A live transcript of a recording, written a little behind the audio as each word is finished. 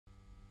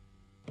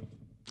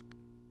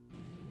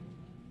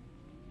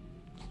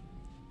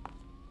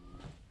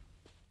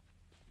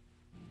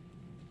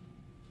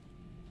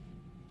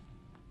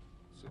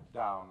Sit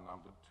down,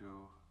 number 2.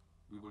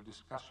 We will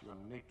discuss your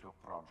NATO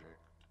project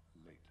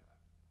later.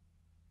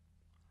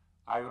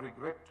 I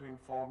regret to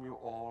inform you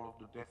all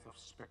of the death of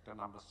Spectre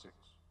number 6.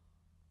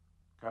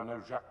 Colonel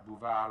Jacques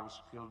Bouvard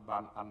was killed by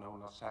an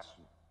unknown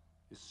assassin.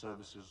 His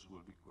services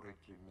will be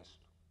greatly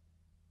missed.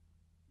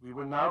 We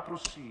will now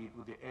proceed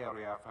with the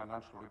area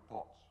financial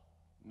reports.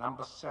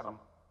 Number 7.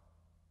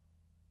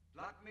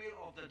 Blackmail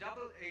of the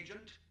double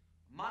agent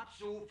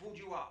Matsu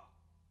Fujiwa.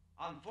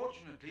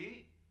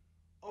 Unfortunately,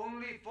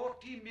 only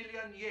 40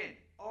 million yen,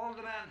 all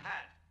the man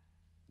had.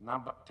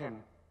 Number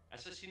 10.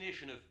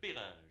 Assassination of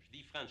Perringe,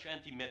 the French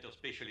antimatter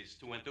specialist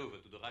who went over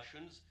to the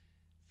Russians.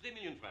 3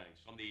 million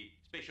francs from the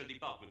special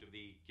department of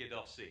the Quai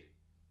d'Orsay.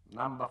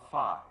 Number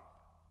 5.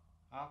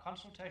 Our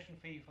consultation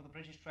fee for the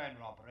British train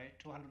robbery,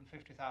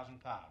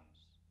 £250,000.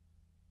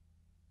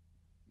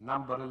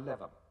 Number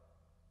 11.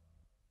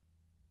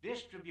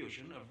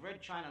 Distribution of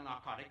red China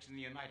narcotics in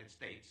the United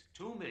States,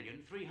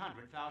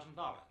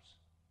 $2,300,000.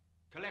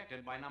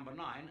 Collected by number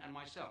 9 and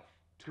myself.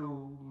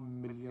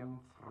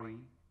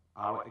 2,000,003.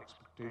 Our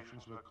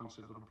expectations were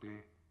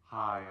considerably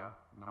higher,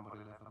 number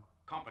 11.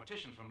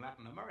 Competition from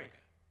Latin America.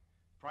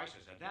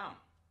 Prices are down.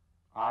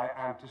 I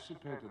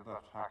anticipated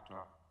that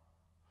factor.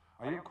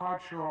 Are you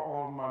quite sure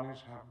all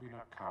monies have been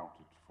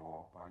accounted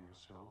for by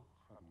yourself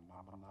and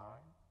number 9?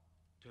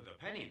 To the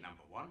penny,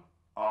 number 1.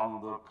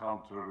 On the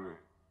contrary,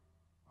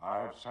 I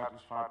have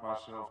satisfied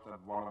myself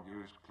that one of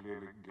you is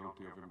clearly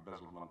guilty of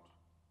embezzlement.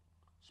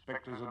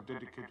 Spectre is a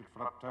dedicated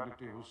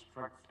fraternity whose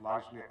strength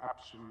lies in the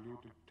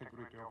absolute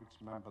integrity of its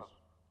members.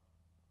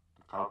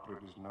 The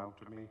culprit is known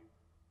to me.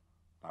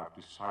 I've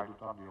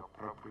decided on the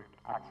appropriate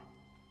action.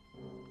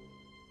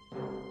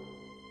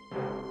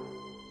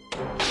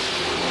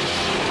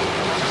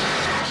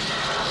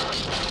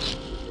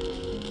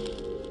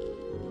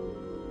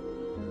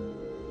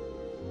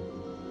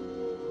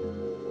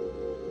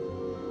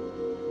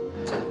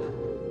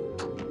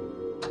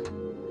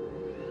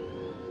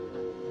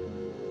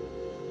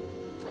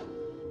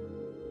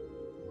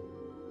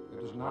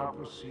 Now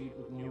proceed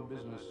with new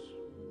business.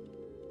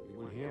 You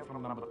will hear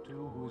from number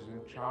 2, who is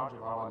in charge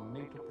of our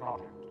NATO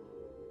project,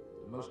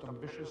 the most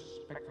ambitious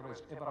Spectre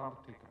has ever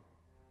undertaken.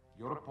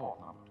 Your report,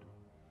 number 2.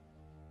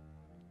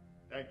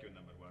 Thank you,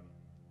 number 1.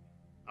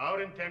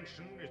 Our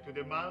intention is to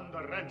demand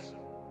a ransom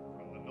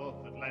from the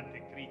North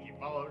Atlantic Treaty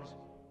Powers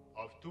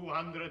of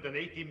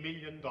 $280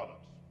 million,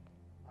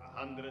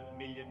 100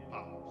 million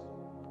pounds.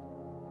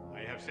 I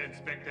have sent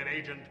Spectre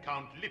agent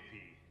Count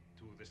Lippi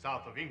to the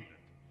south of England,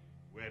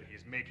 where he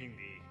is making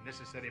the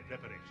necessary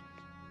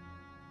preparations.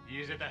 He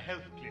is at a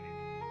health clinic,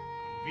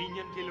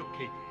 conveniently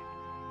located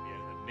near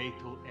the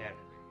NATO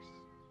area.